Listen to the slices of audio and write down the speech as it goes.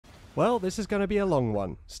Well, this is going to be a long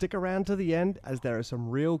one. Stick around to the end as there are some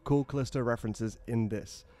real cool Callisto references in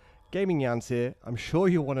this. Gaming Yarns here. I'm sure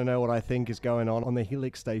you want to know what I think is going on the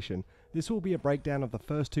Helix station. This will be a breakdown of the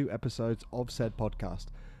first 2 episodes of said podcast.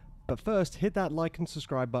 But first, hit that like and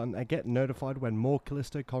subscribe button and get notified when more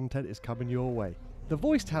Callisto content is coming your way. The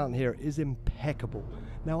voice talent here is impeccable.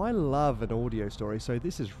 Now, I love an audio story, so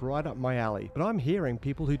this is right up my alley. But I'm hearing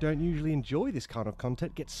people who don't usually enjoy this kind of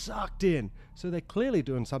content get sucked in, so they're clearly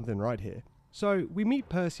doing something right here. So, we meet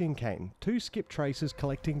Percy and Kane, 2 skip tracers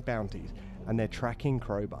collecting bounties, and they're tracking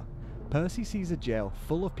Crowbar. Percy sees a jail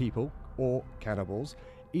full of people, or cannibals,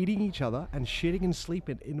 eating each other and shitting and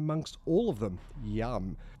sleeping in amongst all of them.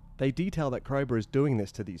 Yum. They detail that Crowbar is doing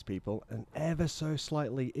this to these people and ever so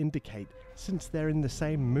slightly indicate, since they're in the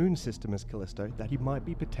same moon system as Callisto, that he might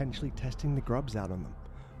be potentially testing the grubs out on them.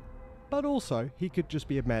 But also, he could just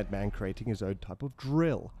be a madman creating his own type of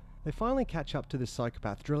drill. They finally catch up to this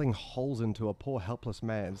psychopath drilling holes into a poor helpless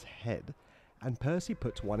man's head, and Percy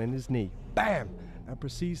puts one in his knee, BAM! And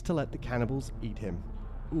proceeds to let the cannibals eat him.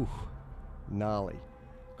 Oof, gnarly.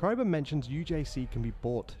 Crowbar mentions UJC can be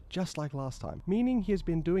bought just like last time, meaning he has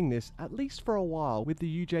been doing this at least for a while with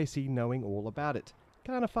the UJC knowing all about it.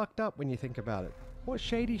 Kinda fucked up when you think about it. What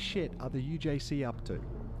shady shit are the UJC up to?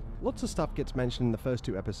 Lots of stuff gets mentioned in the first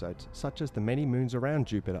 2 episodes, such as the many moons around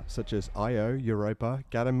Jupiter, such as Io, Europa,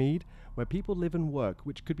 Ganymede, where people live and work,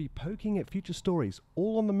 which could be poking at future stories,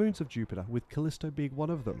 all on the moons of Jupiter, with Callisto being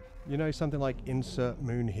one of them. You know, something like insert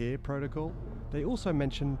moon here protocol? They also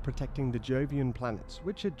mention protecting the Jovian planets,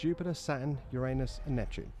 which are Jupiter, Saturn, Uranus, and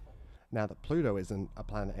Neptune. Now that Pluto isn't a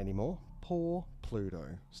planet anymore, poor Pluto,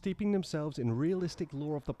 steeping themselves in realistic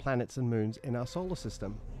lore of the planets and moons in our solar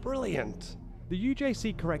system. Brilliant! The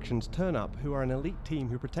UJC Corrections turn up, who are an elite team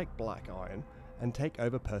who protect Black Iron and take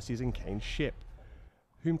over Percy's and Kane's ship,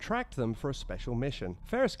 whom tracked them for a special mission.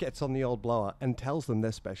 Ferris gets on the old blower and tells them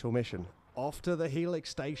their special mission. Off to the Helix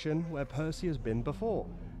station where Percy has been before.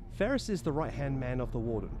 Ferris is the right-hand man of the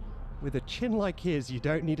Warden. With a chin like his, you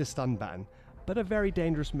don't need a stun ban, but a very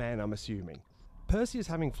dangerous man, I'm assuming. Percy is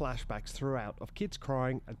having flashbacks throughout of kids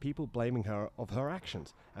crying and people blaming her of her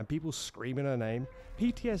actions, and people screaming her name.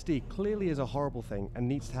 PTSD clearly is a horrible thing and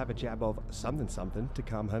needs to have a jab of something something to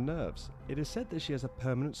calm her nerves. It is said that she has a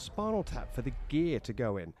permanent spinal tap for the gear to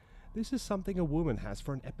go in. This is something a woman has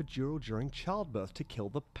for an epidural during childbirth to kill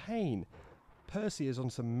the pain. Percy is on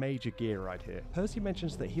some major gear right here. Percy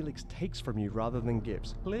mentions that Helix takes from you rather than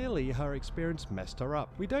gives. Clearly, her experience messed her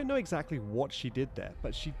up. We don't know exactly what she did there,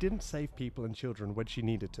 but she didn't save people and children when she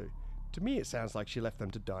needed to. To me, it sounds like she left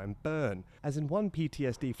them to die and burn. As in one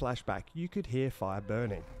PTSD flashback, you could hear fire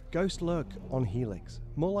burning. Ghosts lurk on Helix,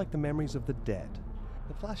 more like the memories of the dead.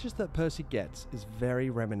 The flashes that Percy gets is very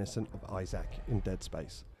reminiscent of Isaac in Dead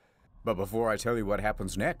Space. But before I tell you what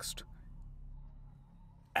happens next,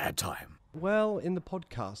 ad time. Well, in the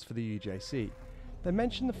podcast for the UJC, they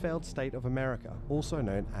mention the failed state of America, also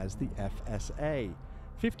known as the FSA.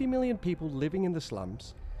 50 million people living in the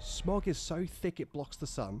slums, smog is so thick it blocks the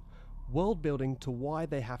sun, world building to why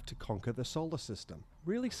they have to conquer the solar system.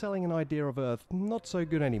 Really selling an idea of Earth not so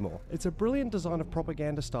good anymore. It's a brilliant design of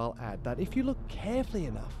propaganda style ad that if you look carefully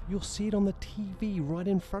enough, you'll see it on the TV right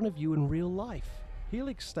in front of you in real life.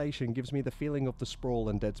 Helix Station gives me the feeling of the sprawl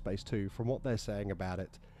in Dead Space 2 from what they're saying about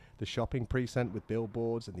it. The shopping precinct with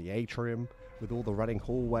billboards and the atrium, with all the running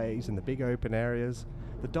hallways and the big open areas.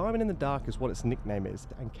 The Diamond in the Dark is what its nickname is,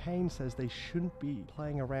 and Kane says they shouldn't be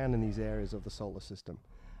playing around in these areas of the solar system.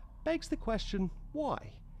 Begs the question, why?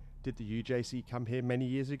 Did the UJC come here many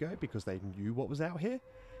years ago because they knew what was out here?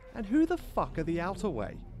 And who the fuck are the Outer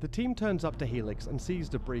Way? The team turns up to Helix and sees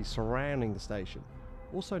debris surrounding the station,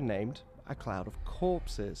 also named a cloud of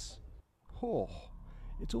corpses. Oh.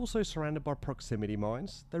 It's also surrounded by proximity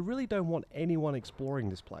mines. They really don't want anyone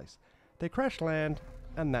exploring this place. They crash land,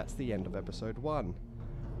 and that's the end of episode 1.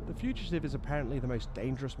 The fugitive is apparently the most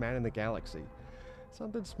dangerous man in the galaxy.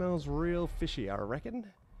 Something smells real fishy, I reckon.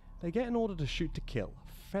 They get an order to shoot to kill.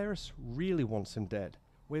 Ferris really wants him dead.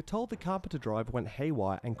 We're told the Carpenter drive went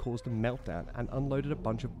haywire and caused a meltdown and unloaded a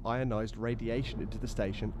bunch of ionized radiation into the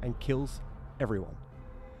station and kills everyone.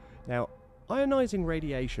 Now, ionizing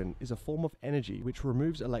radiation is a form of energy which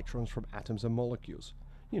removes electrons from atoms and molecules.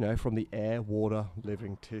 You know, from the air, water,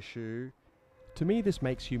 living tissue. To me, this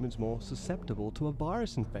makes humans more susceptible to a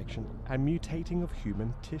virus infection and mutating of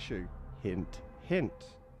human tissue. Hint, hint.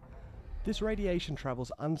 This radiation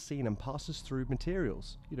travels unseen and passes through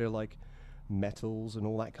materials, you know, like metals and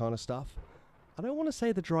all that kind of stuff. I don't want to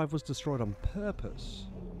say the drive was destroyed on purpose,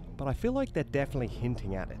 but I feel like they're definitely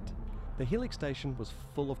hinting at it. The Helix station was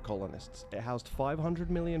full of colonists. It housed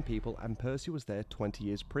 500 million people, and Percy was there 20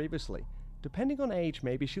 years previously. Depending on age,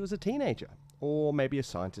 maybe she was a teenager, or maybe a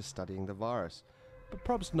scientist studying the virus. But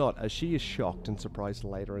prob's not, as she is shocked and surprised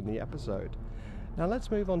later in the episode. Now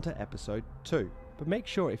let's move on to episode 2. But make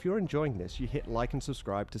sure if you're enjoying this, you hit like and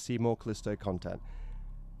subscribe to see more Callisto content.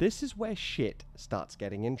 This is where shit starts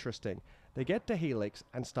getting interesting. They get to Helix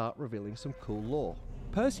and start revealing some cool lore.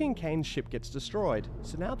 Percy and Kane's ship gets destroyed,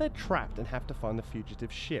 so now they're trapped and have to find the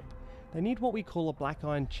fugitive ship. They need what we call a black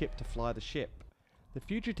iron chip to fly the ship. The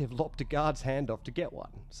fugitive lopped a guard's hand off to get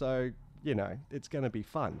one, so, you know, it's going to be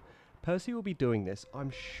fun. Percy will be doing this,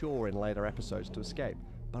 I'm sure, in later episodes to escape,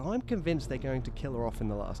 but I'm convinced they're going to kill her off in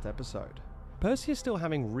the last episode. Percy is still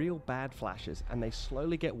having real bad flashes, and they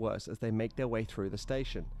slowly get worse as they make their way through the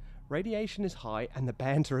station. Radiation is high, and the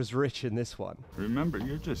banter is rich in this one. Remember,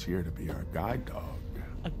 you're just here to be our guide dog.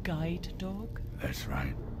 A guide dog? That's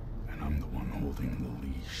right, and I'm the one holding the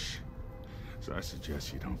leash. So I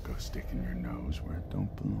suggest you don't go sticking your nose where it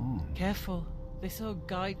don't belong. Careful, this old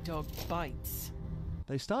guide dog bites.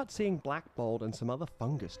 They start seeing black mold and some other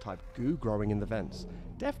fungus-type goo growing in the vents.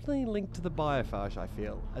 Definitely linked to the biophage, I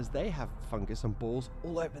feel, as they have fungus and balls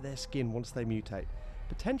all over their skin once they mutate.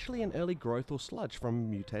 Potentially an early growth or sludge from a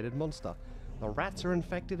mutated monster. The rats are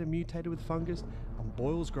infected and mutated with fungus, and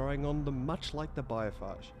boils growing on them much like the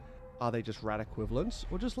biophage. Are they just rat equivalents,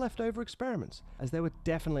 or just leftover experiments, as they were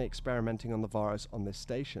definitely experimenting on the virus on this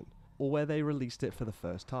station, or where they released it for the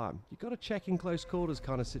first time? You gotta check in close quarters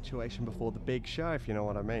kind of situation before the big show, if you know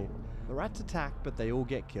what I mean. The rats attack, but they all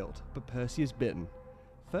get killed, but Percy is bitten.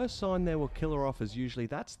 First sign they will kill her off is usually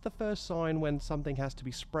that's the first sign when something has to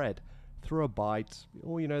be spread, through a bite,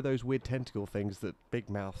 or you know those weird tentacle things that Big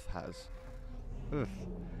Mouth has. Ugh.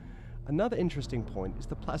 Another interesting point is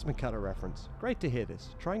the plasma cutter reference. Great to hear this,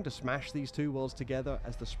 trying to smash these two worlds together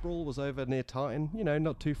as the sprawl was over near Titan, you know,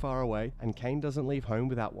 not too far away, and Kane doesn't leave home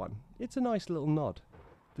without one. It's a nice little nod.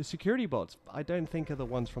 The security bots, I don't think are the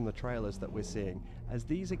ones from the trailers that we're seeing, as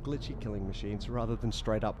these are glitchy killing machines rather than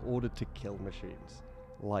straight up ordered to kill machines,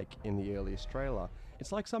 like in the earliest trailer.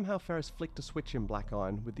 It's like somehow Ferris flicked a switch in Black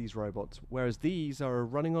Iron with these robots, whereas these are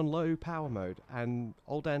running on low power mode and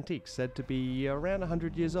old antiques said to be around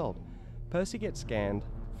 100 years old. Percy gets scanned,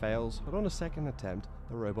 fails, but on a second attempt,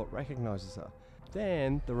 the robot recognizes her.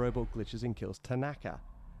 Then the robot glitches and kills Tanaka.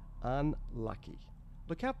 Unlucky.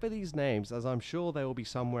 Look out for these names, as I'm sure they will be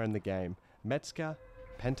somewhere in the game. Metzger,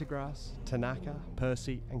 Pentagrass, Tanaka,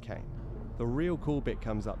 Percy, and Kane. The real cool bit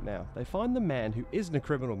comes up now. They find the man who isn't a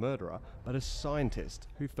criminal murderer, but a scientist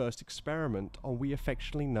who first experiment on what we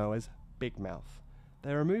affectionately know as Big Mouth.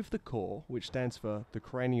 They remove the core, which stands for the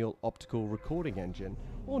cranial optical recording engine,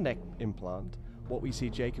 or neck implant. What we see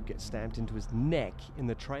Jacob get stamped into his neck in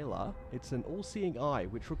the trailer, it's an all-seeing eye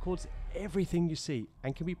which records everything you see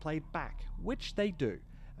and can be played back, which they do,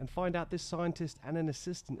 and find out this scientist and an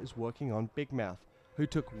assistant is working on Big Mouth, who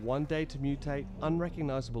took 1 day to mutate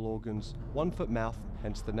unrecognizable organs, 1 foot mouth,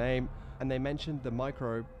 hence the name, and they mentioned the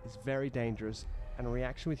microbe is very dangerous and a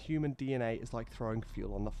reaction with human DNA is like throwing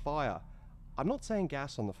fuel on the fire. I'm not saying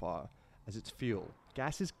gas on the fire, as it's fuel.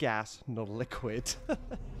 Gas is gas, not a liquid.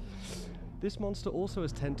 This monster also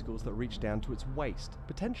has tentacles that reach down to its waist,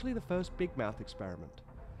 potentially the first Big Mouth experiment.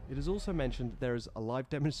 It is also mentioned that there is a live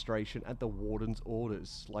demonstration at the Warden's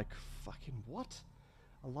orders. Like, fucking what?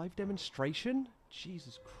 A live demonstration?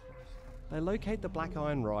 Jesus Christ. They locate the Black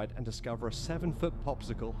Iron ride and discover a 7-foot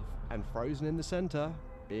popsicle, and frozen in the center,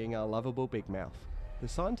 being our lovable Big Mouth. The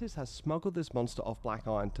scientist has smuggled this monster off Black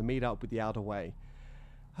Iron to meet up with the Outer Way.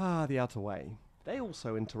 The Outer Way. They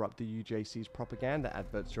also interrupt the UJC's propaganda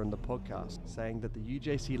adverts during the podcast, saying that the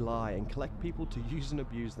UJC lie and collect people to use and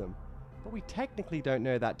abuse them. But we technically don't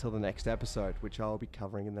know that till the next episode, which I'll be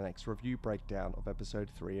covering in the next review breakdown of episode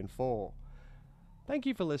 3 and 4. Thank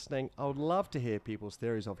you for listening. I would love to hear people's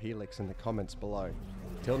theories of Helix in the comments below.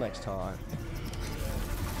 Till next time.